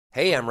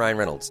Hey, I'm Ryan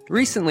Reynolds.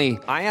 Recently,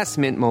 I asked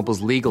Mint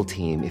Mobile's legal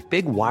team if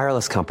big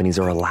wireless companies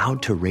are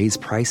allowed to raise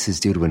prices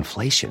due to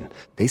inflation.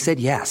 They said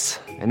yes.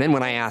 And then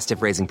when I asked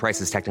if raising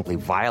prices technically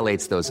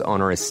violates those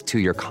onerous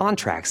two-year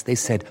contracts, they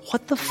said,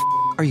 "What the f***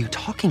 are you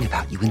talking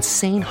about, you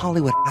insane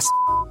Hollywood ass?"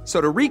 So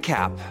to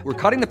recap, we're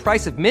cutting the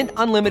price of Mint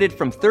Unlimited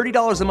from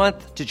 $30 a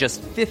month to just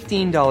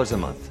 $15 a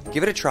month.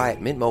 Give it a try at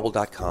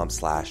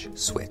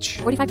mintmobile.com/switch.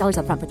 $45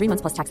 up front for 3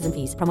 months plus taxes and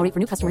fees. Promo rate for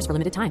new customers for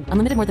limited time.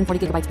 Unlimited more than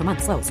 40 gigabytes per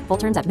month. Slows full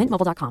terms at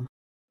mintmobile.com.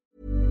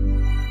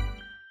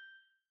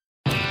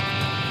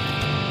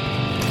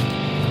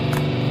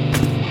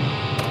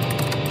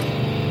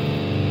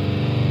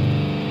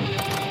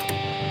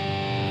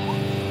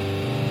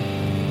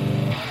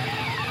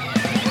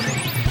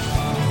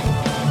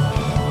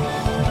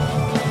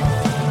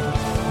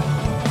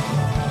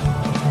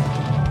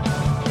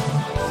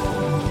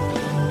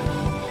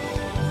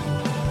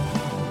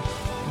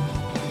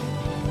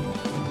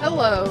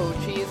 Hello,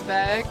 cheese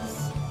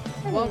bags.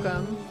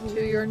 Welcome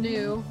to your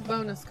new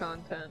bonus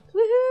content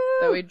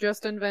Woohoo! that we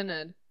just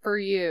invented for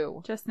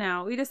you. Just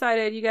now. We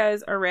decided you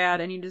guys are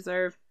rad and you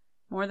deserve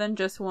more than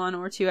just 1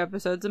 or 2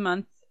 episodes a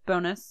month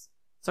bonus.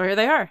 So here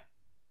they are.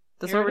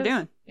 That's Here what we're it is.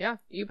 doing. Yeah,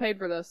 you paid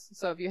for this,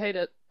 so if you hate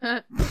it,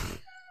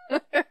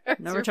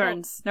 No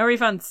returns. No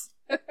refunds.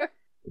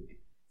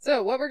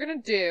 So what we're gonna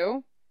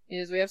do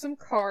is we have some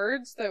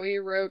cards that we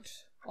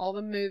wrote all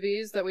the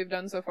movies that we've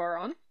done so far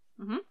on.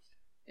 Mm-hmm.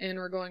 And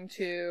we're going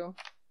to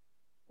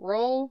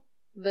roll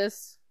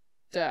this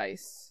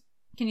dice.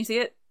 Can you see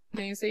it?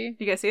 Can you see?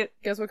 You guys see it?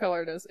 Guess what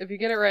color it is. If you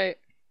get it right,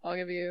 I'll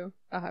give you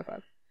a high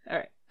five.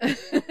 Alright.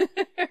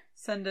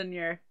 Send in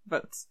your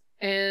votes.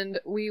 And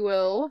we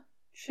will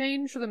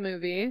change the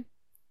movie.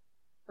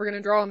 We're going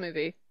to draw a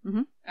movie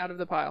out of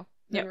the pile.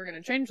 Then we're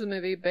going to change the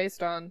movie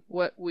based on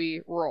what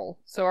we roll.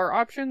 So our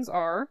options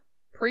are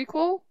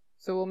prequel.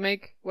 So we'll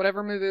make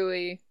whatever movie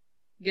we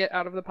get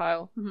out of the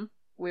pile. Mm-hmm.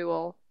 We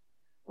will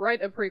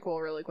write a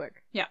prequel really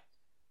quick. Yeah.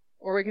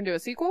 Or we can do a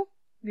sequel.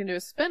 We can do a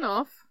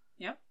spin-off.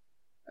 Yep.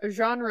 A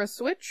genre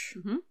switch.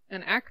 Mm-hmm.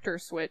 An actor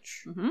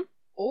switch. Mm-hmm.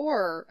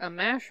 Or a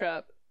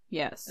mashup.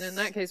 Yes. And in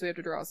that case, we have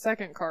to draw a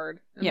second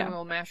card. And then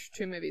we'll mash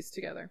 2 movies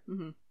together.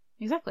 Mm-hmm.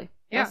 Exactly.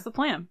 Yeah. That's the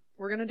plan.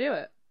 We're going to do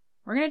it.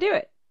 We're going to do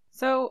it.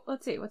 So,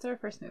 let's see. What's our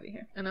first movie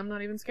here? And I'm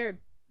not even scared.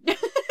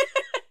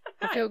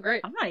 I feel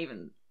great. I'm not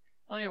even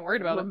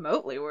worried about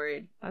remotely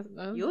worried. it.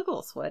 You look a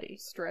little sweaty.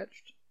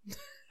 Stretched.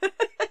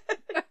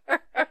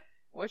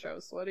 Wish I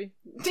was sweaty.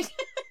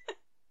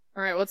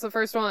 Alright, what's the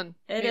first one?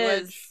 It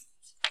is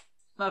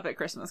Muppet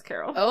Christmas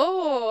Carol.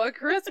 Oh, a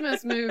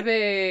Christmas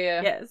movie!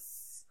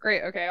 Yes.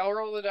 Great, okay, I'll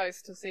roll the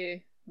dice to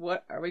see.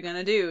 What are we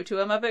gonna do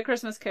to a Muppet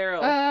Christmas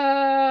Carol?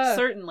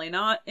 Certainly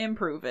not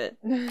improve it,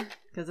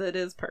 because it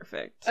is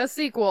perfect. A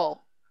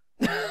sequel.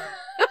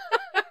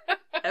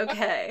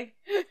 Okay.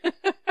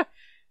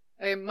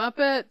 A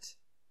Muppet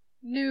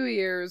New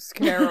Year's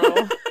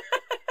Carol.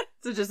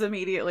 So just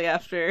immediately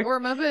after.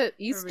 Or Muppet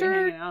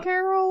Easter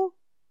Carol?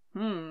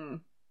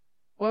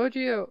 What would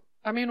you...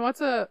 I mean, what's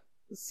a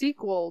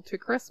sequel to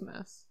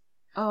Christmas?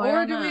 Oh,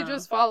 or do we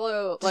just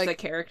follow, just a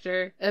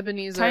character?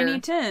 Ebenezer. Tiny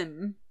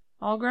Tim.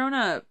 All grown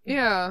up.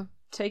 Yeah.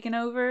 Taking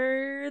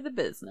over the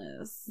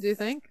business. Do you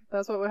think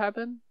that's what would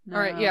happen? No.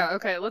 Alright, yeah,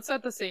 okay, let's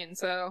set the scene.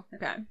 So,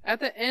 okay.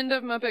 At the end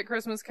of Muppet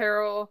Christmas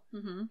Carol,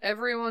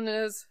 everyone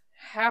is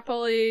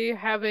happily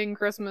having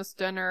Christmas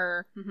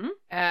dinner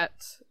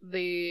at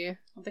the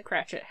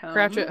Cratchit home.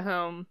 Cratchit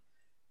home.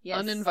 Yes.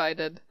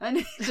 Uninvited.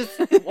 Just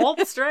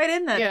waltzed right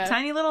in that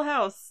tiny little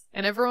house.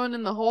 And everyone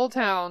in the whole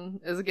town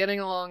is getting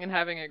along and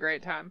having a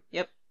great time.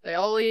 Yep. They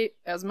all eat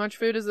as much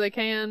food as they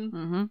can.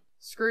 Mm-hmm.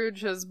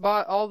 Scrooge has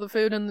bought all the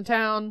food in the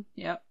town.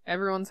 Yep.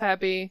 Everyone's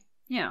happy.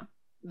 Yeah.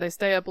 They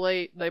stay up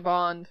late. They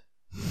bond.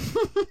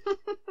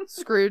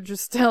 Scrooge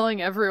is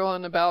telling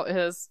everyone about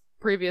his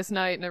previous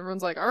night, and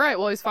everyone's like, alright,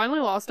 well, he's finally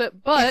lost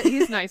it, but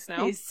he's nice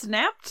now. He's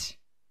snapped,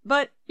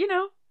 but,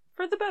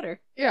 for the better.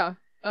 Yeah.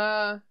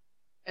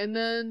 And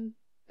then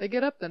they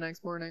get up the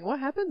next morning. What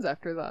happens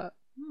after that?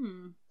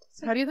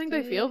 How do you think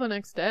they feel the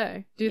next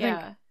day? Do you think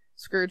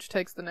Scrooge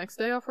takes the next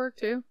day off work,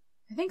 too?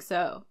 I think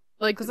so.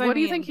 Like, what do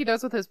you think he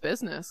does with his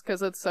business?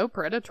 Because it's so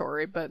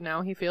predatory, but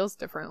now he feels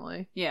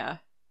differently. Yeah.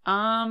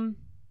 I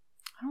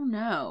don't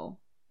know.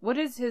 What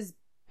is his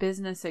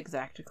business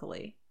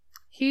exactly?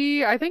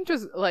 He, I think,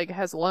 just,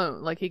 has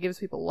loan. He gives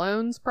people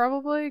loans,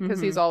 probably,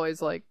 because he's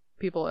always,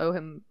 people owe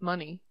him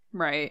money.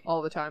 Right.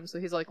 All the time. So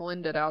he's,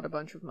 lended out a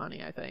bunch of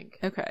money, I think.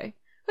 Okay.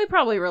 He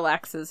probably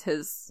relaxes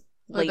his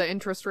late... the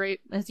interest rate?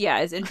 His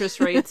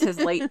interest rates, his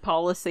late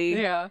policy.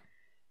 Yeah.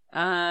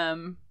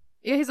 Yeah,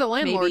 he's a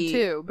landlord,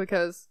 too,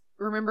 because,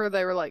 remember,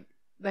 they were,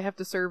 they have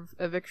to serve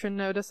eviction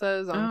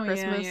notices on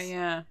Christmas?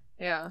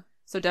 Yeah.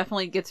 So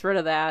definitely gets rid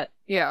of that.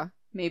 Yeah.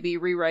 Maybe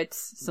rewrites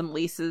some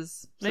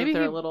leases. So maybe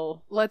they're a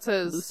little lets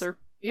his looser.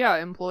 Yeah,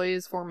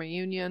 employees form a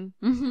union.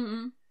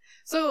 Mm-hmm.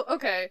 So,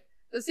 okay,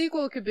 the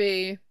sequel could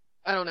be,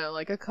 I don't know,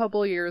 a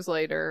couple years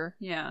later.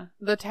 Yeah.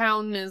 The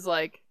town is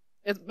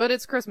but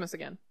it's Christmas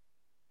again.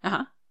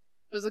 Uh-huh.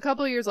 It was a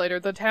couple years later.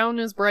 The town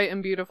is bright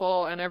and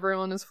beautiful, and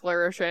everyone is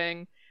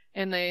flourishing.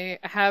 and they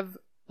have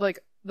like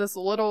this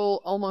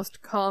little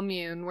almost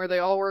commune where they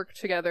all work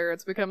together.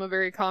 It's become a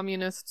very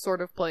communist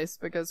sort of place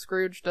because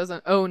Scrooge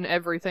doesn't own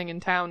everything in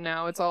town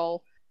now. It's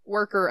all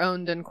worker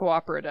owned and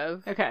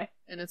cooperative. Okay.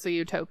 And it's a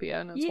utopia,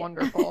 and it's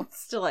wonderful.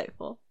 It's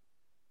delightful.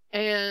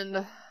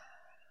 And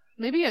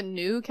maybe a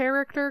new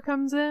character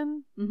comes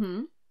in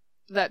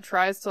that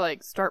tries to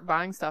like start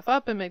buying stuff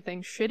up and make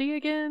things shitty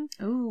again.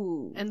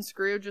 Ooh. And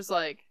Scrooge is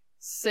like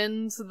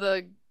sends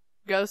the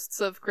ghosts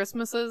of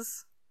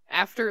Christmases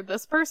after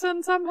this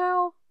person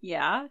somehow.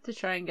 Yeah, to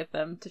try and get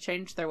them to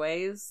change their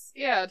ways.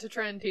 Yeah, to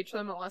try and teach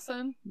them a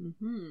lesson.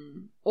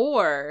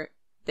 Or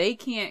they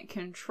can't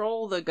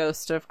control the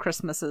ghost of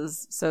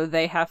Christmases, so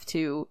they have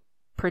to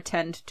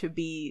pretend to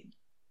be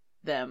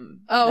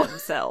them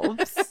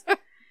themselves.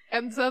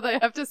 And so they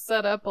have to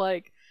set up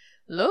like,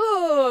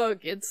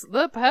 look, it's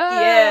the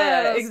past.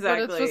 Yeah,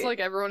 exactly. But it's just like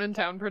everyone in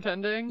town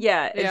pretending.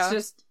 Yeah, it's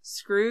just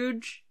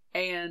Scrooge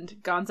and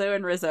Gonzo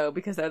and Rizzo,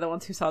 because they're the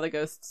ones who saw the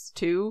ghosts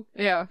too.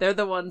 Yeah. They're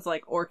the ones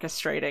like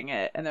orchestrating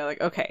it, and they're like,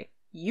 okay,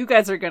 you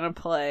guys are gonna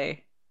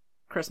play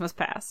Christmas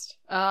Past.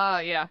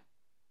 Yeah.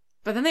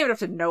 But then they would have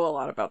to know a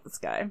lot about this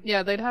guy.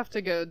 Yeah, they'd have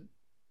to go.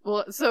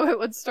 Well, so it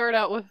would start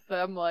out with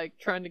them like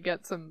trying to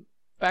get some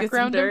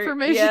background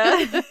information.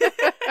 Yeah.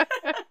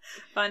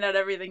 Find out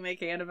everything they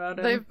can about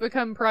him. They've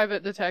become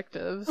private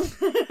detectives.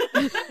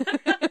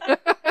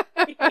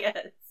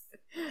 Yes.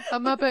 A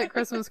Muppet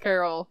Christmas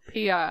Carol,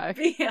 P.I.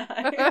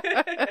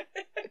 P.I.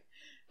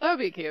 That would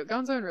be cute.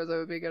 Gonzo and Rizzo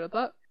would be good at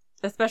that.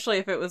 Especially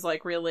if it was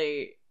like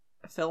really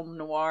film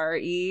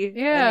noir-y.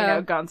 Yeah.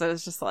 And,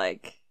 Gonzo's just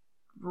like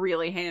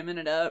really hamming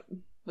it up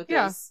with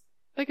his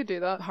they could do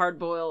that.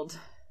 hard-boiled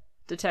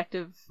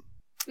detective.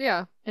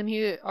 Yeah, and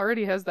he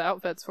already has the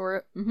outfits for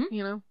it.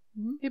 You know,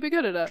 he'd be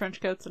good at it.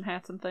 Trench coats and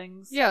hats and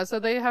things. Yeah, so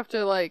they have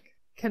to like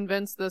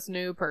convince this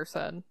new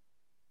person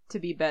to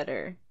be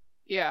better.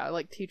 Yeah,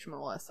 like teach him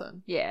a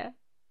lesson. Yeah.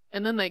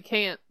 And then they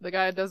can't. The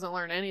guy doesn't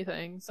learn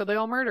anything, so they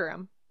all murder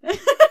him.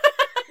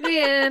 The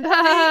end.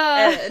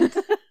 End.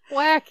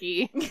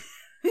 Wacky.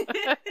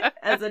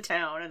 As a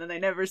town, and then they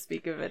never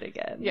speak of it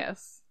again.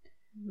 Yes.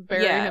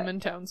 Bury him in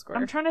town square.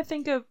 I'm trying to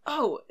think of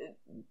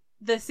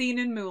the scene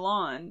in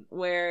Mulan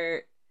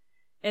where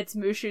it's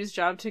Mushu's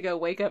job to go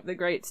wake up the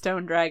great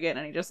stone dragon,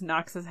 and he just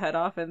knocks his head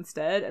off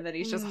instead, and then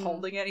he's just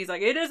holding it. He's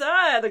like, "It is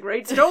I, the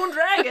great stone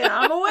dragon.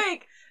 I'm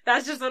awake."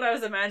 That's just what I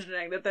was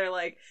imagining. That they're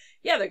like,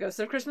 "Yeah, the ghost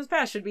of Christmas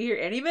Past should be here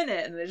any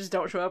minute," and they just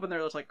don't show up, and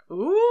they're just like,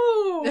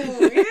 "Ooh,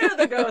 you're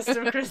the ghost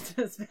of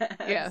Christmas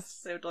Past."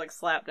 Yes, they have to like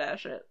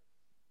slapdash it.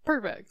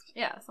 Perfect.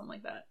 Yeah, something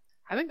like that.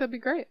 I think that'd be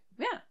great.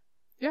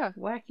 Yeah.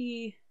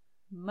 Wacky,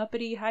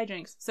 Muppety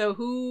hijinks. So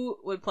who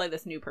would play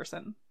this new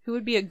person? Who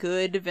would be a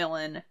good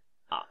villain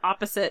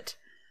opposite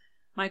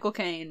Michael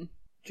Caine?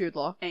 Jude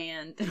Law.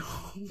 And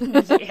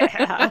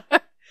yeah.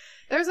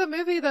 There's a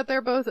movie that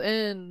they're both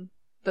in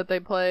that they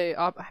play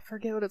I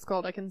forget what it's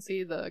called. I can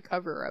see the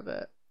cover of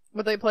it.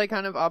 But they play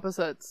kind of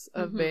opposites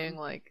of being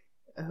like,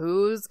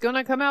 who's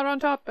gonna come out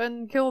on top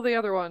and kill the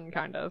other one,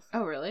 kind of.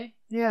 Oh, really?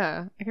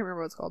 Yeah. I can't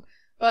remember what it's called.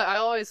 But I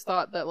always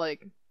thought that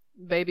like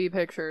baby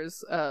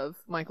pictures of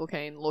Michael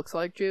Caine looks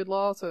like Jude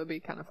Law, so it'd be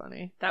kind of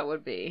funny. That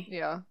would be.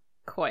 Yeah.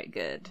 Quite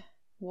good.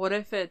 What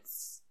if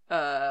it's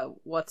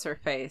what's her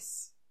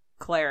face?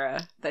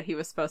 Clara, that he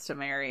was supposed to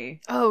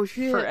marry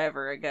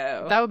forever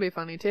ago. That would be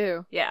funny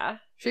too. Yeah.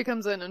 She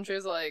comes in and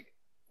she's like,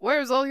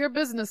 "Where's all your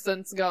business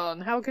sense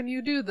gone? How can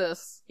you do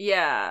this?"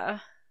 Yeah.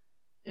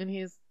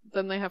 And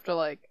then they have to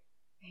like,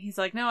 he's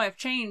like, "No, I've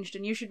changed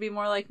and you should be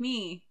more like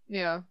me."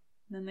 Yeah. And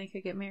then they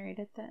could get married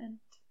at the end.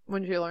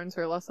 When she learns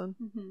her lesson.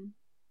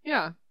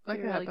 Yeah, that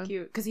could really happen.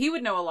 Cute. Because he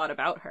would know a lot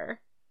about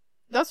her.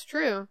 That's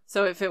true.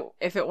 So if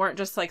it weren't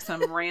just like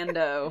some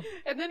rando,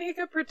 and then he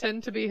could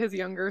pretend to be his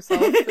younger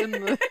self in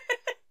the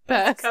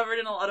past, covered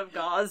in a lot of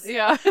gauze.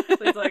 Yeah, so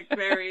it's like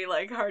very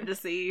like hard to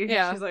see.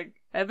 Yeah, she's like,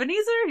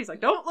 "Ebenezer." He's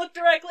like, "Don't look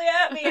directly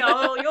at me.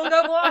 You'll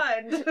go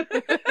blind."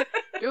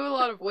 Do a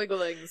lot of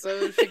wiggling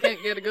so she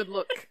can't get a good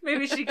look.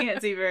 Maybe she can't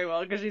see very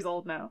well because she's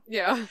old now.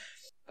 Yeah,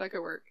 that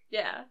could work.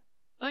 Yeah,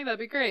 I think that'd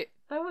be great.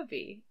 That would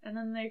be. And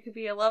then there could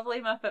be a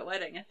lovely Muppet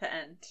wedding at the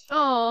end.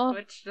 Oh,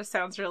 which just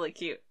sounds really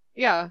cute.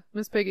 Yeah,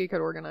 Miss Piggy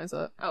could organize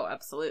it. Oh,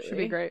 absolutely. Should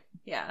be great.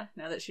 Yeah,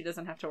 now that she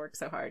doesn't have to work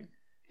so hard.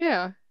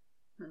 Yeah.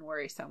 And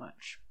worry so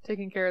much.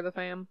 Taking care of the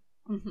fam.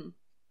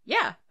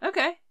 Yeah,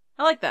 okay.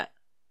 I like that.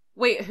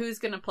 Wait, who's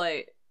gonna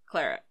play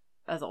Clara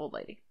as an old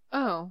lady?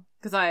 Oh.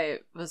 Because I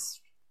was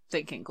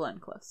thinking Glenn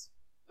Close.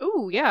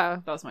 Ooh, yeah.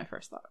 That was my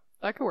first thought.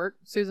 That could work.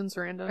 Susan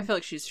Sarandon. I feel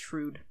like she's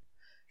shrewd.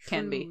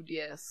 Can be.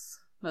 Yes.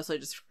 Mostly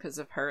just because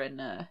of her in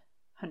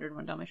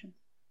 101 Dalmatians.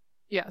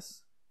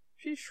 Yes.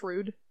 She's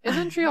shrewd.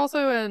 Isn't she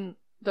also in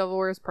Devil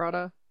Wears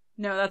Prada?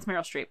 No, that's Meryl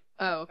Streep.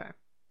 Oh, okay.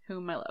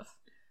 Whom I love.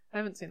 I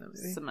haven't seen that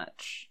movie. So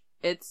much.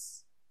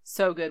 It's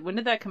so good. When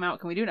did that come out?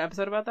 Can we do an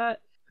episode about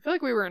that? I feel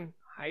like we were in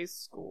high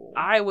school.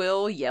 I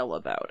will yell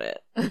about it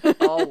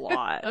a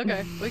lot.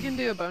 Okay, we can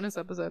do a bonus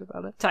episode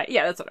about it. Tight.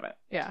 Yeah, that's what I meant.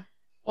 Yeah.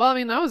 Well, I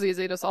mean, that was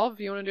easy to solve. If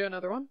you want to do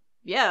another one?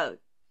 Yeah.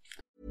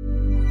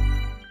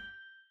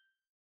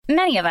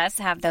 Many of us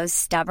have those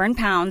stubborn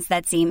pounds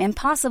that seem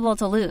impossible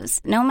to lose,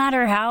 no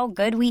matter how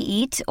good we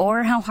eat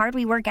or how hard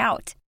we work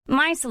out.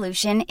 My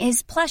solution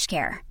is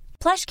PlushCare.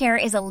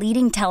 PlushCare is a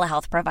leading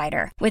telehealth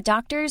provider with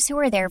doctors who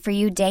are there for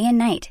you day and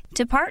night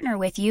to partner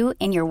with you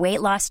in your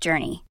weight loss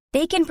journey.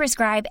 They can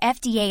prescribe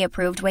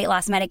FDA-approved weight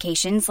loss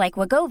medications like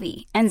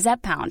Wegovy and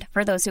Zepbound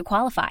for those who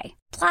qualify.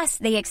 Plus,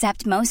 they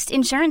accept most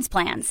insurance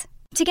plans.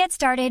 To get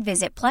started,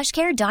 visit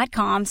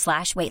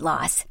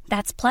plushcare.com/weightloss.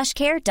 That's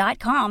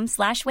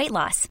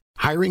plushcare.com/weightloss.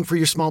 Hiring for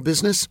your small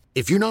business?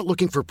 If you're not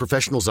looking for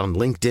professionals on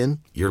LinkedIn,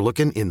 you're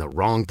looking in the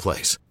wrong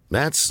place.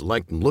 That's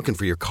like looking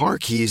for your car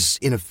keys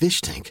in a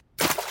fish tank.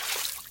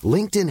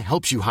 LinkedIn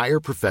helps you hire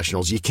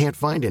professionals you can't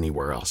find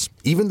anywhere else,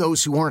 even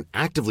those who aren't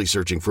actively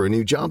searching for a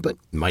new job but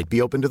might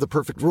be open to the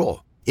perfect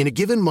role. In a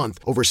given month,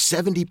 over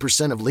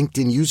 70% of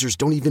LinkedIn users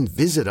don't even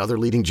visit other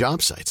leading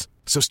job sites.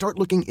 So start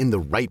looking in the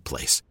right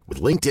place.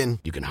 With LinkedIn,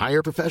 you can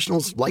hire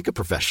professionals like a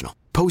professional.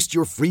 Post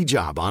your free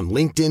job on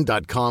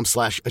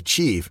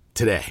linkedin.com/achieve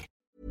today.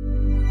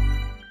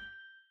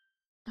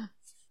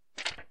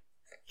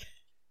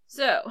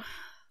 So,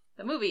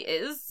 the movie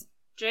is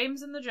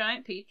James and the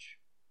Giant Peach.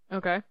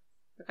 Okay.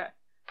 Okay.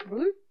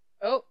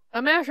 Oh,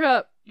 a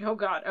mashup. Oh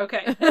god,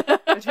 okay.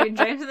 Between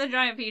James and the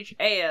Giant Peach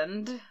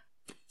and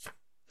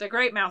the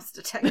Great Mouse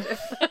Detective.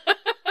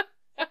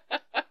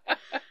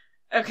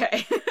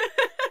 Okay.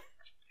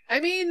 I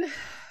mean,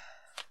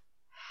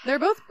 they're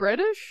both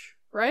British,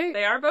 right?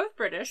 They are both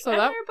British. So and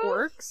that they're both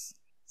works.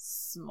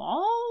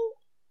 Small?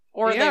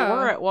 Or Yeah. they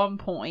were at one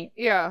point.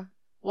 Yeah.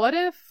 What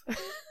if...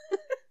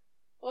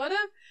 what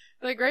if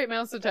the Great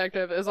Mouse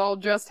Detective is all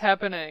just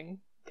happening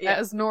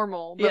as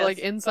normal, but Yes. like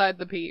inside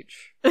the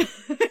peach,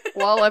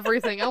 while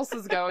everything else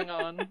is going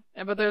on,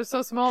 but they're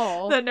so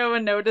small that no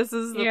one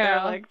notices that Yeah.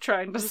 they're like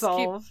trying to just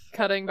solve. keep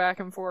cutting back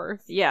and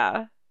forth.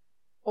 Yeah.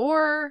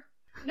 Or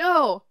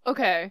no,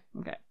 okay,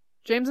 Okay.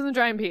 James and the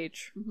Giant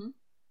Peach,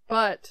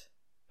 but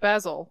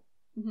Basil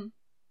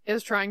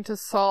is trying to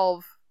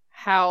solve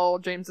how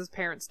James's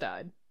parents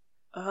died.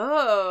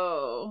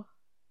 Oh.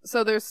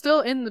 So they're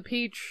still in the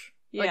peach.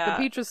 Like Yeah.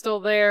 the peach is still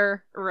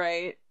there,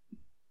 Right.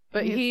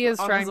 but He's he is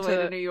on trying his way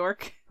to to. New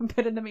York.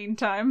 But in the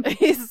meantime,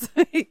 He's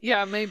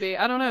yeah, maybe.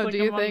 I don't know. like Do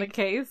you I'm on the think?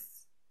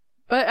 case?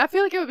 But I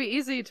feel like it would be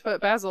easy to put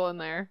Basil in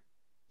there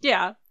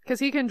Yeah. because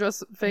he can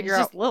just figure He's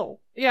out just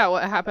little. yeah,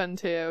 what happened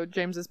to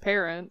James's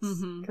parents,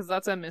 Mhm. because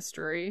that's a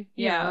mystery,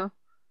 you Yeah. know,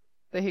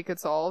 that he could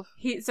solve.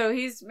 He's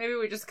maybe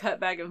we just cut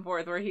back and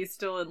forth where he's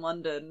still in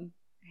London.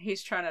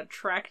 He's trying to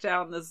track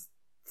down this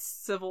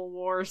Civil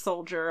War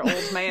soldier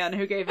old man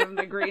who gave him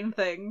the green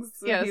things.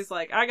 And Yes. he's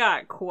like, I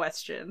got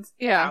questions.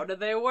 Yeah. How did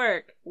they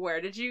work?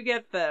 Where did you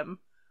get them?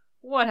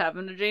 What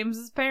happened to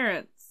James's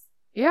parents?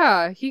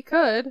 Yeah, he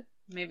could.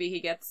 Maybe he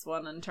gets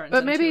one and turns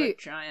But into maybe- a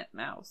giant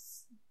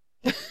mouse.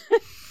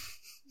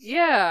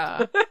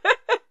 Yeah.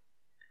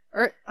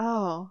 Or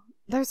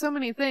there's so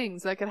many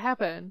things that could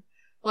happen.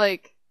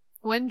 Like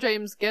when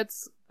James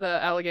gets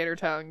the alligator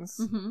tongues,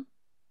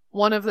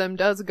 one of them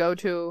does go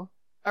to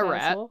a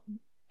rat, Basil?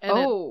 and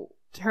it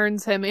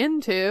turns him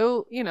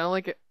into, you know,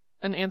 like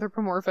an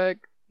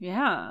anthropomorphic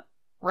Yeah.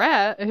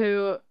 rat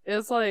who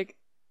is like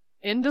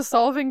into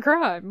solving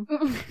crime.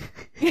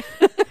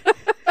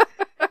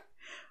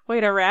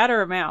 Wait, a rat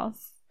or a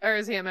mouse? Or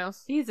is he a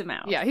mouse? He's a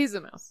mouse. Yeah, he's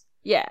a mouse.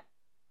 Yeah.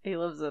 He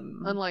lives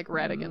in... Unlike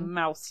Ratigan.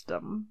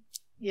 Mousedom.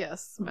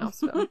 Yes,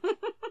 Mousedom.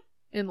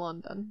 In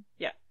London.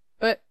 Yeah.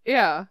 But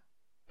yeah.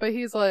 But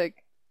he's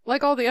like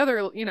all the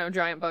other, you know,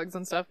 giant bugs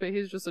and stuff, but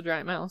he's just a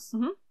giant mouse.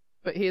 Mhm.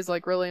 But he's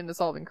like really into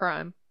solving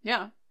crime.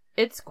 Yeah.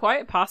 It's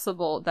quite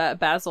possible that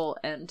Basil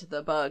and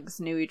the bugs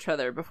knew each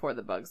other before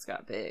the bugs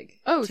got big.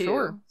 Oh, too.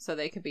 sure. So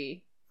they could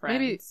be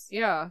friends. Maybe,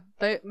 yeah.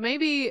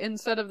 Maybe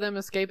instead of them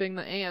escaping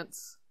the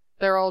ants,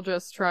 they're all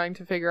just trying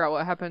to figure out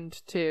what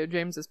happened to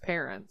James's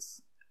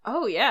parents.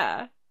 Oh,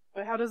 yeah.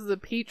 But how does the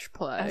peach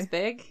play? As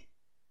big?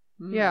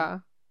 Mm. Yeah.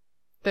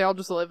 They all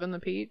just live in the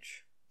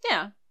peach.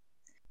 Yeah.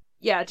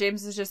 Yeah,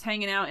 James is just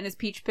hanging out in his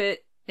peach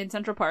pit in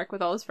Central Park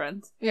with all his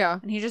friends. Yeah.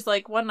 And he just,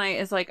 like, one night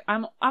is like,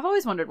 I've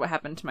always wondered what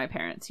happened to my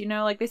parents. You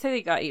know, like, they say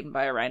they got eaten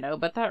by a rhino,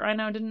 but that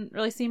rhino didn't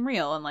really seem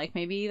real, and, like,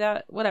 maybe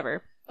that,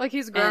 whatever. Like,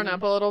 he's grown And-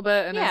 up a little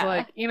bit and is yeah.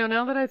 like, you know,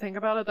 now that I think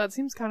about it, that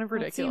seems kind of That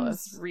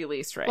ridiculous. seems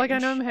really strange. Like, I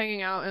know I'm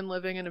hanging out and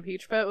living in a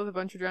peach pit with a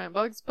bunch of giant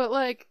bugs, but,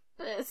 like,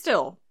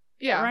 Still.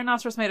 yeah. A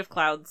rhinoceros made of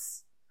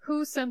clouds.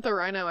 Who sent the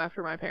rhino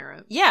after my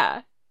parents?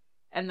 Yeah.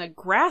 And the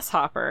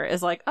grasshopper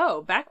is like,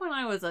 oh, back when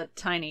I was a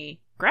tiny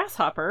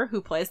grasshopper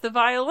who plays the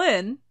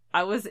violin,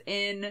 I was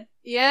in...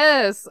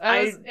 Yes,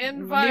 I was in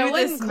knew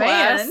violin this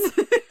class.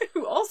 man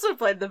who also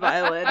played the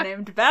violin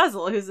named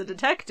Basil, who's a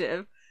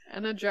detective.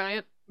 And a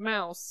giant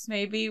mouse.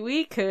 Maybe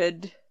we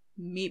could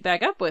meet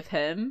back up with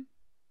him,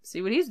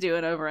 see what he's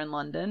doing over in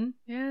London,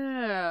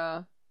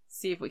 Yeah.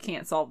 see if we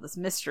can't solve this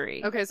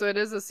mystery. Okay, so it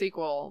is a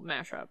sequel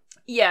mashup.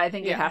 Yeah, I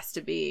think it Yeah. has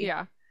to be.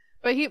 Yeah.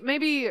 But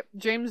maybe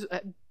James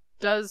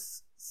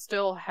does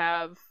still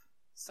have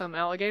some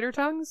alligator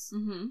tongues,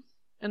 Mm-hmm.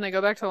 and they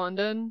go back to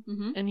London,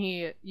 Mm-hmm. and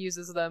he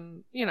uses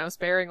them, you know,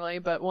 sparingly,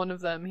 but one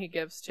of them he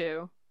gives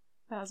to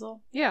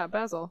Basil. Yeah,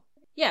 Basil.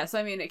 Yeah, so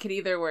I mean, it could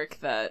either work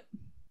that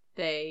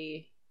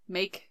they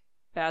make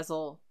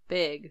Basil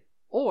big,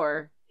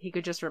 or he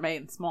could just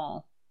remain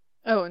small.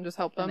 Oh, and just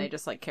help them. And they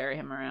just, like, carry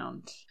him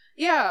around.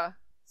 Yeah.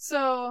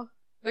 So,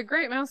 The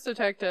Great Mouse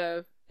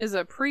Detective is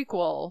a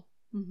prequel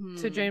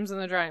to James and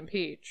the Giant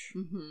Peach.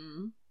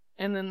 Mm-hmm.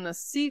 And then the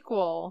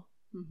sequel...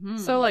 Mm-hmm.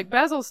 So, like,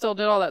 Basil still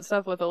did all that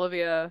stuff with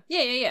Olivia.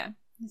 Yeah.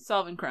 He's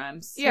solving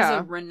crimes. Yeah. He's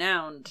a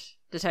renowned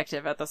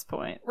detective at this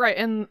point. Right,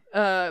 and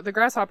the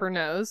Grasshopper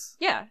knows.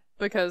 Yeah.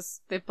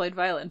 Because... They've played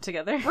violin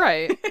together.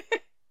 Right.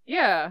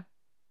 Yeah.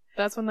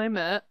 That's when they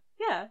met.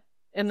 Yeah.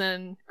 And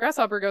then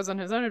Grasshopper goes on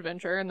his own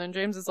adventure, and then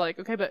James is like,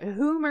 okay, but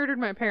who murdered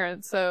my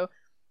parents? So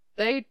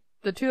the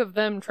two of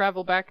them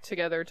travel back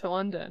together to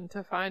London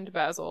to find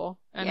Basil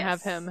and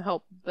have him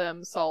help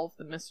them solve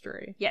the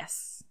mystery.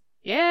 Yes.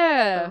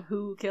 Yeah. So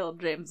who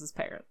killed James's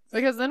parents?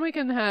 Because then we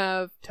can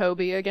have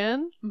Toby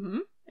again, mm-hmm.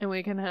 and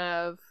we can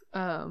have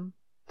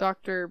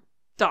Dr.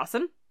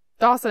 Dawson.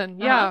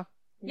 Yeah.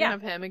 We Yeah. can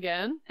have him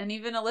again. And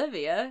even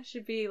Olivia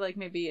should be, like,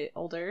 maybe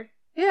older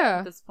Yeah.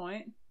 at this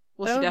point.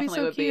 Well, That she would be definitely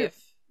so would be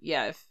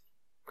cute. if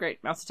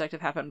Great Mouse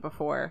Detective happened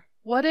before.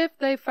 What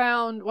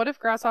if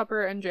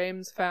Grasshopper and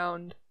James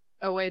found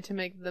a way to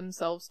make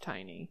themselves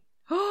tiny?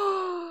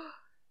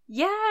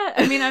 Yeah.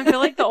 I mean, I feel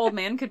like the old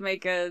man could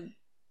make an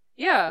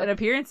Yeah.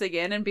 appearance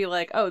again and be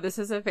like, oh, this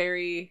is a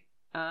very,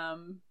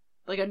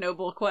 like a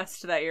noble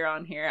quest that you're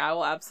on here. I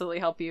will absolutely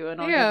help you and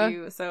I'll give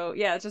you. So,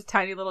 yeah, it's just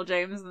tiny little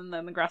James and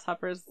then the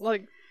Grasshopper's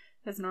Like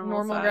his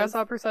normal size.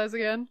 Grasshopper size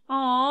again.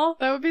 Aw.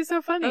 That would be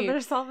so funny.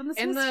 They're solving this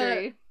And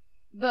mystery.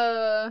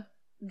 the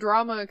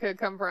drama could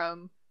come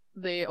from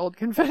the old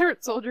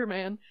Confederate soldier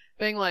man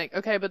being like,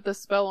 okay, but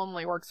this spell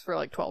only works for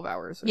like 12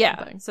 hours or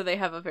something. So they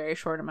have a very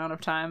short amount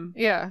of time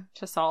Yeah.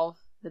 to solve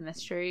the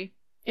mystery.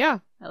 Yeah.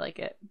 I like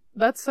it.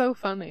 That's so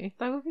funny.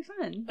 That would be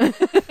fun.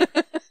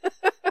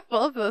 I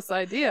love this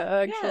idea,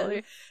 actually.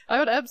 Yes. I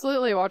would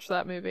absolutely watch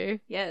that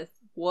movie. Yes.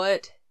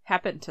 What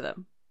happened to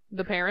them?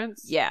 The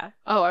parents? Yeah.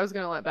 Oh, I was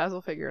going to let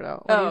Basil figure it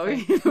out. What do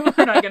you think?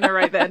 We're not going to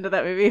write the end of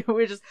that movie.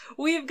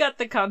 We've got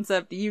the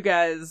concept. You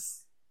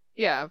guys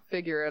Yeah,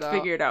 figure it out.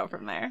 figure it out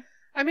from there.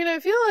 I mean, I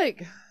feel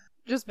like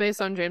just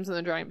based on James and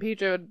the Giant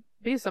Peach, it would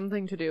be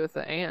something to do with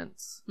the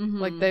ants. Mhm.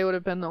 Like, they would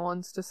have been the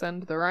ones to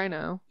send the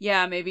rhino.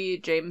 Yeah, maybe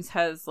James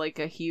has like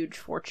a huge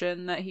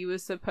fortune that he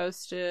was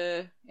supposed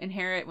to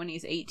inherit when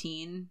he's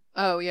 18.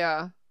 Oh,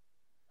 yeah.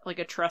 Like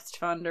a trust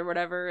fund or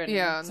whatever. And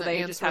Yeah, and so the they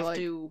ants just were have like,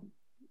 to...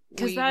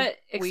 Because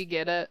we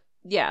get it.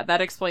 Yeah, that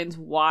explains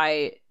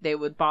why they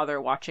would bother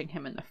watching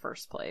him in the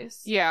first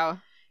place. Yeah.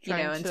 You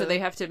know, and so they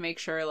have to make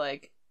sure,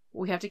 like,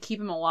 we have to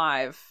keep him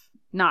alive.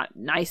 Not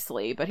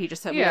nicely, but he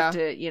just said we have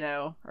to, you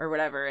know, or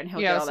whatever, and he'll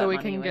get all that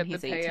money when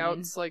he's 18. Yeah, so we can get the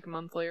payouts, like,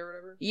 monthly or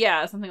whatever.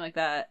 Yeah, something like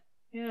that.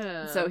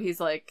 Yeah. So he's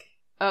like,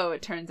 oh,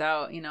 it turns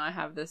out, you know, I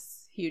have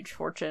this huge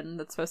fortune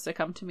that's supposed to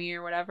come to me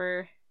or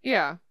whatever.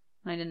 Yeah.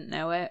 I didn't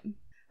know it.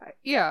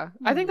 Yeah.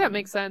 I think that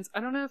makes sense. I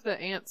don't know if the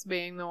ants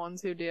being the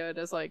ones who do it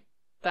is, like,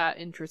 that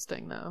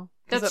interesting, though.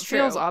 Because it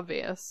feels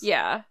obvious.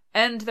 Yeah.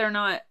 And they're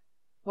not...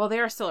 Well, they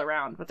are still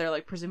around, but they're,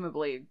 like,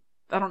 presumably...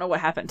 I don't know what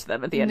happened to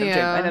them at the end of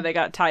Jim. I know they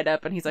got tied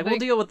up, and he's like, we'll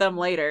deal with them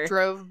later.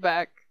 Drove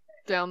back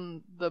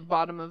down the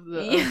bottom of the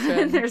ocean.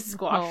 In their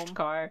squashed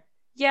car.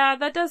 Yeah,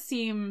 that does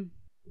seem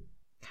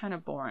kind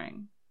of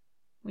boring.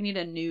 We need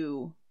a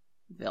new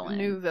villain.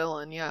 New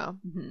villain, yeah.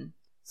 Mm-hmm.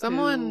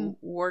 Someone who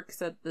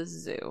works at the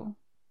zoo.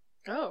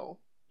 Oh,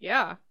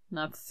 yeah.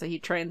 So he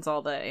trains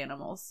all the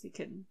animals. He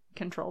can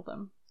control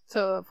them.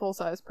 So a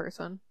full-size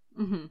person.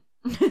 Mm-hmm.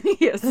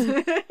 Yes.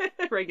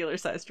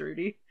 Regular-sized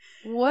Rudy.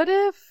 What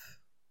if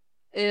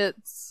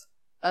it's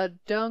a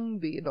dung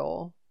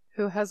beetle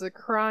who has a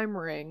crime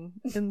ring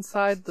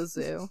inside the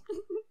zoo?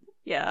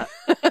 Yeah.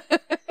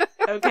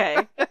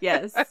 Okay.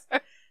 Yes.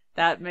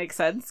 That makes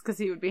sense, because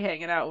he would be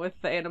hanging out with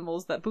the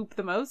animals that poop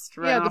the most.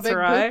 Yeah, the big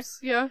poops.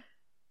 Yeah.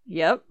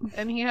 Yep.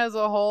 And he has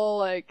a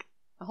whole, a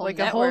whole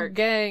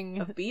gang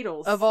of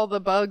beetles. Of all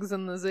the bugs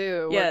in the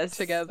zoo work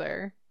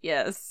together.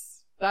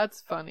 Yes.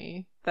 That's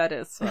funny. That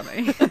is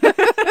funny.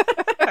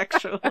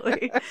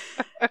 Actually.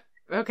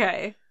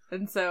 Okay.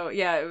 And so,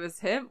 yeah, it was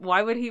him.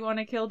 Why would he want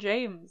to kill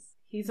James?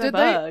 He's a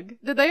bug.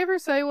 Did they ever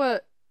say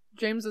what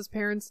James's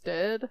parents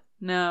did?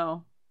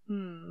 No.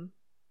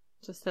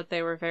 Just that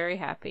they were very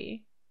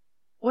happy.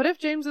 What if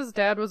James's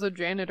dad was a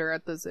janitor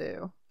at the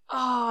zoo?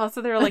 Oh, so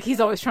they were like,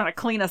 he's always trying to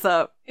clean us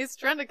up. He's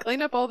trying to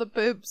clean up all the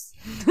poops.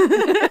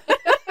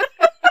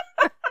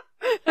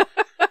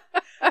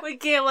 We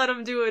can't let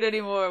him do it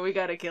anymore. We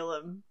gotta kill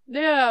him.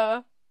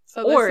 Yeah.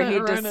 So or he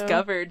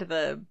discovered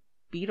the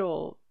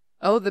beetle.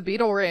 Oh, the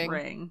beetle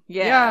ring.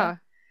 Yeah.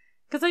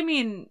 Because, I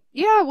mean...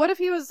 Yeah, what if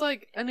he was,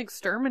 an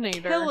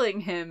exterminator?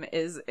 Killing him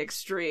is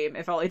extreme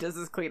if all he does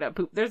is clean up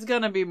poop. There's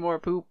gonna be more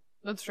poop.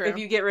 That's true. If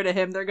you get rid of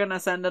him, they're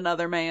gonna send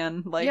another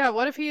man. Yeah,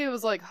 what if he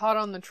was, hot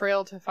on the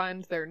trail to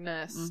find their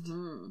nest?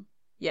 Mm-hmm.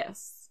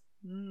 Yes.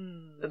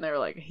 And they were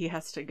like, he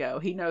has to go.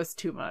 He knows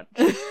too much.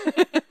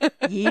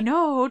 Ye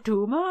know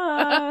too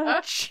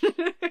much.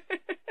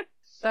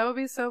 That would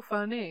be so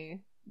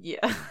funny.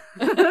 Yeah.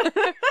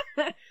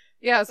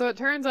 Yeah, so it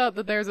turns out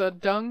that there's a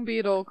dung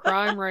beetle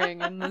crime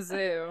ring in the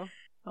zoo.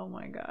 Oh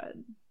my god.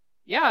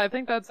 Yeah, I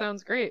think that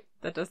sounds great.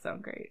 That does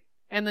sound great.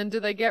 And then do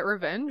they get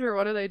revenge, or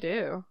what do they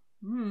do?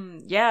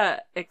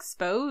 Yeah,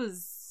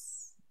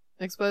 expose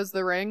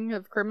the ring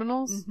of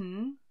criminals?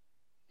 Mm-hmm.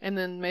 And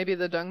then maybe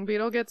the dung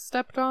beetle gets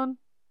stepped on?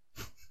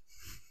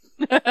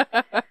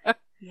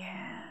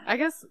 Yeah. I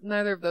guess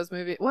neither of those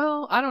movies...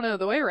 Well, I don't know.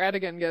 The way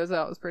Ratigan goes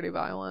out was pretty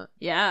violent.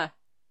 Yeah.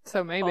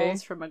 So maybe.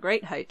 Falls from a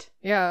great height.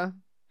 Yeah.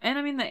 And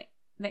I mean,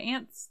 the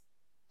ants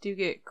do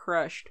get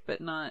crushed, but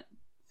not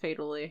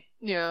fatally.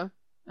 Yeah.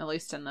 At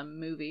least in the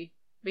movie.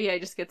 But yeah, he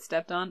just gets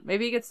stepped on.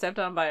 Maybe he gets stepped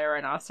on by a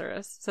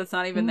rhinoceros. So it's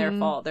not even their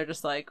fault. They're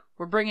just like,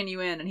 we're bringing you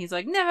in. And he's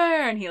like, never!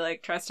 And he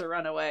like tries to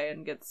run away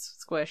and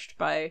gets squished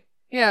by...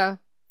 Yeah.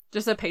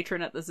 Just a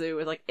patron at the zoo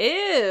is like,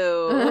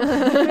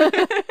 ew!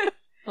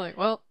 Like,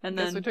 well, and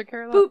guess then, we took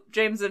care of that. Boop!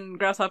 James and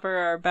Grasshopper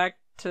are back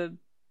to...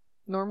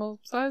 Normal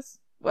size?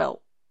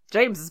 Well,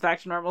 James is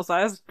back to normal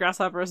size.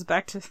 Grasshopper is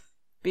back to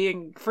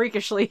being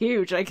freakishly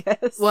huge, I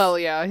guess. Well,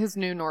 yeah, his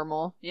new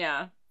normal.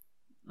 Yeah.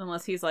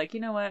 Unless he's like,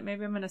 you know what,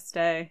 maybe I'm gonna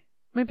stay.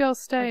 Maybe I'll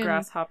stay A and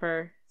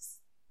Grasshopper,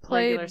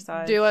 play regular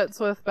size. duets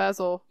with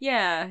Basil.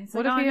 Yeah. He's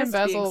What like, if I he and miss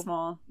being Basil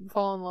small.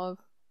 fall in love?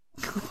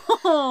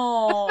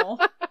 Oh,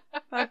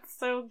 that's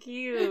so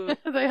cute.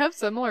 They have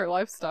similar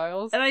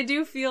lifestyles. And I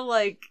do feel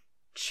like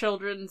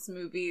children's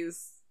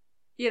movies,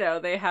 you know,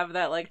 they have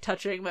that like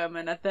touching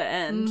moment at the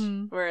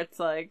end where it's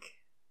like,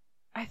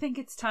 I think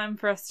it's time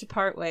for us to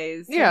part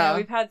ways. Yeah. You know,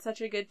 we've had such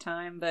a good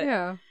time, but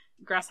Yeah.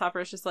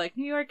 Grasshopper's just like,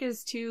 New York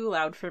is too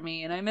loud for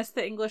me, and I miss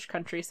the English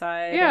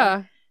countryside. Yeah.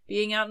 And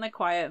being out in the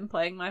quiet and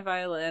playing my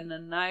violin,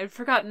 and I've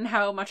forgotten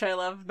how much I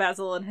love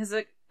Basil and his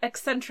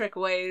eccentric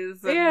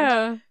ways. And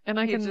yeah. And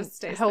I he can just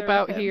stays help there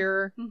out with him.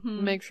 here,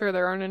 Mhm. make sure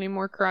there aren't any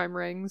more crime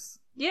rings.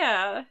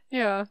 Yeah.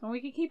 Yeah. And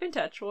we can keep in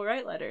touch. We'll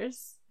write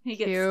letters. He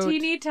gets Cute.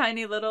 teeny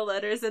tiny little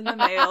letters in the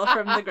mail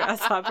from the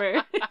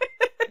Grasshopper.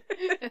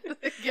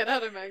 Get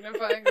out a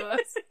magnifying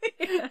glass.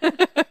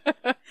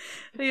 Yeah.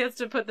 He has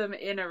to put them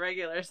in a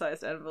regular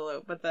sized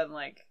envelope, but then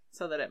like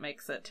so that it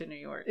makes it to New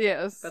York.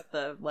 Yes. But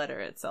the letter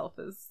itself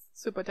is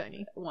Super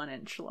tiny. 1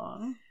 inch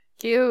long.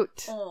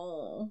 Cute.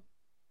 Oh.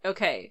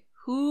 Okay.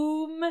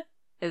 Whom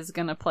is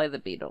gonna play the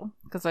beetle?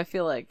 Because I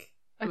feel like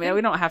I mean,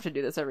 we don't have to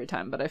do this every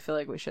time, but I feel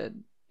like we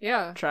should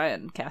Yeah. try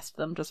and cast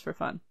them just for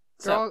fun.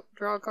 Draw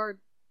a card.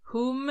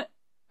 Whom?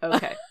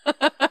 Okay.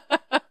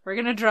 We're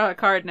gonna draw a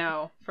card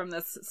now from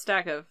this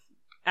stack of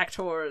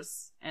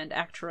actors and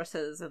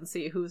actresses and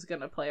see who's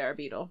gonna play our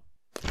beetle.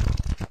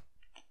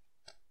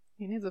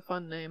 He needs a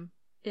fun name.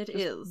 It Just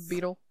is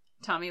Beetle.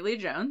 Tommy Lee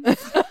Jones.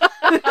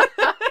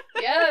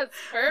 Yes,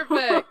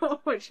 perfect.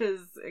 Which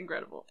is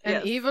incredible. An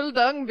Yes. evil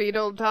dung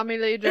beetle, Tommy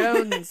Lee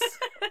Jones.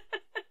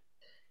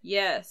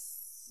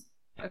 Yes.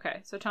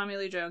 Okay, so Tommy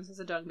Lee Jones is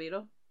a dung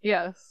beetle.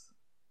 Yes.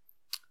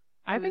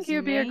 I think he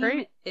would be a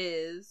great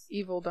is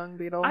evil dung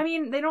beetle. I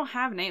mean, they don't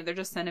have names. They're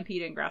just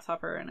centipede and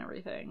grasshopper and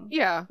everything.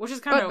 Yeah. Which is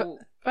kind of...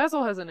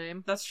 Basil has a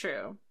name. That's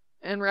true.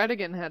 And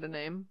Ratigan had a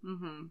name.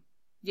 Mm-hmm.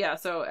 Yeah,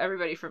 so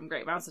everybody from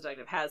Great Mouse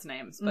Detective has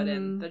names, but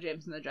in the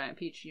James and the Giant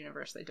Peach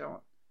universe, they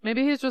don't.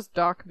 Maybe he's just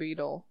Doc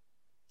Beetle.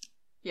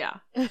 Yeah.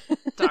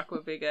 Doc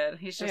would be good.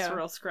 He's just Yeah.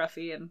 real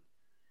scruffy and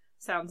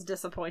sounds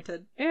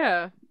disappointed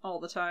Yeah. all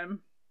the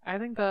time. I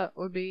think that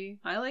would be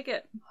I like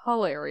it.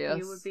 hilarious.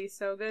 You would be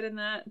so good in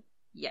that.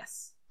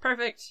 Yes.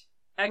 Perfect.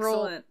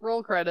 Excellent.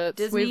 Roll credits.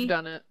 Disney. We've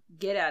done it.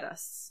 Get at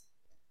us.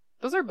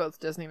 Those are both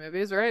Disney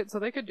movies, right? So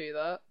they could do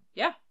that.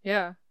 Yeah.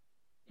 Yeah.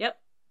 Yep.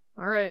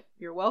 All right.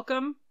 You're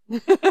welcome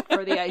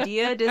for the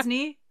idea,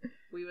 Disney.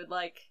 We would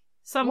like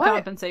some What?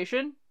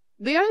 compensation.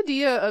 The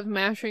idea of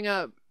mashing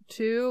up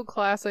two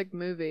classic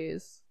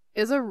movies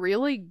is a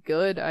really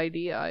good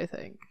idea, I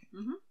think.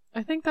 Mhm.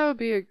 I think that would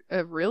be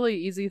a really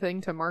easy thing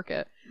to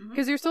market.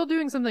 Because you're still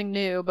doing something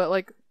new, but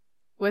like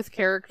with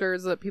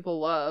characters that people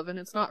love, and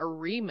it's not a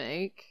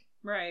remake.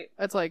 Right.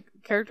 It's like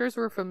characters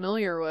we're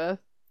familiar with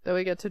that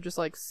we get to just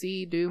like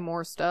see do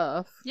more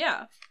stuff.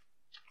 Yeah.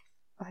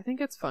 I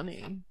think it's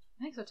funny.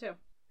 I think so too.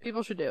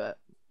 People should do it.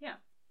 Yeah.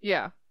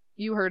 Yeah.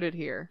 You heard it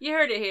here. You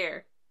heard it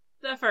here.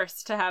 The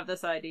first to have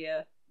this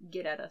idea.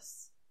 Get at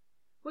us.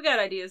 We got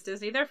ideas,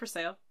 Disney. They're for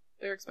sale.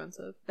 They're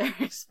expensive. They're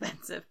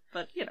expensive,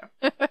 but you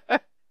know.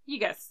 You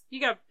guys.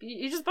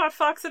 You just bought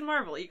Fox and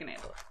Marvel. You can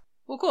handle it.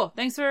 Well, cool.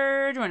 Thanks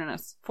for joining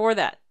us for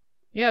that.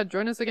 Yeah,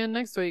 join us again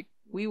next week.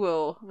 We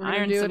will We're gonna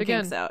iron do some it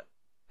again. kinks out.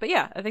 But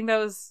yeah, I think that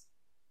was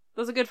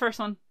a good first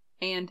one.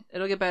 And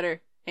it'll get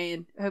better.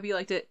 And I hope you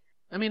liked it.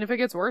 I mean, if it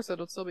gets worse,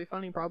 it'll still be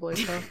funny, probably.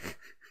 So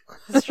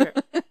That's true.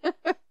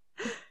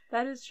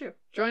 That is true.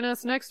 join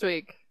us next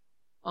week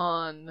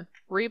on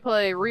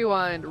Replay,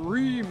 Rewind,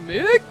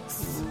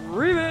 Remix.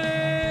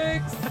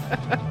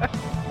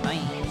 Bye.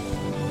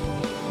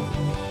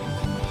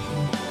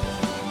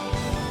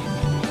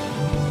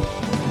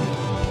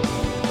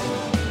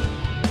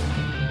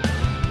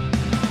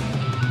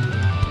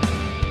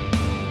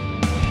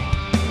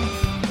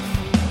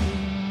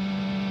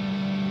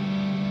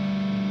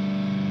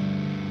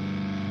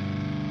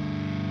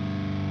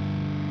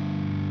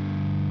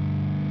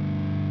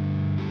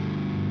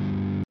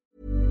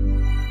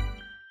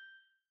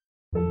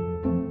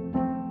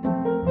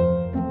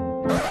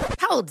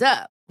 Hold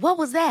up. What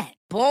was that?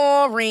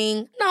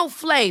 Boring. No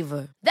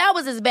flavor. That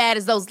was as bad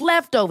as those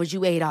leftovers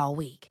you ate all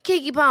week.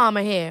 Keke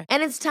Palmer here,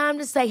 and it's time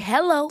to say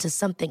hello to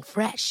something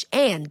fresh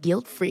and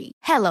guilt-free.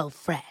 Hello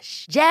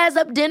Fresh. Jazz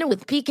up dinner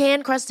with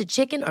pecan-crusted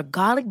chicken or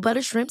garlic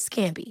butter shrimp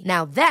scampi.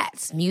 Now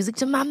that's music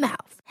to my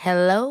mouth.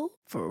 Hello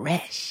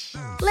Fresh.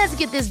 Let's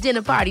get this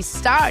dinner party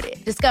started.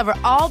 Discover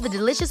all the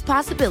delicious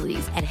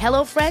possibilities at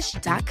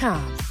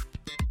HelloFresh.com.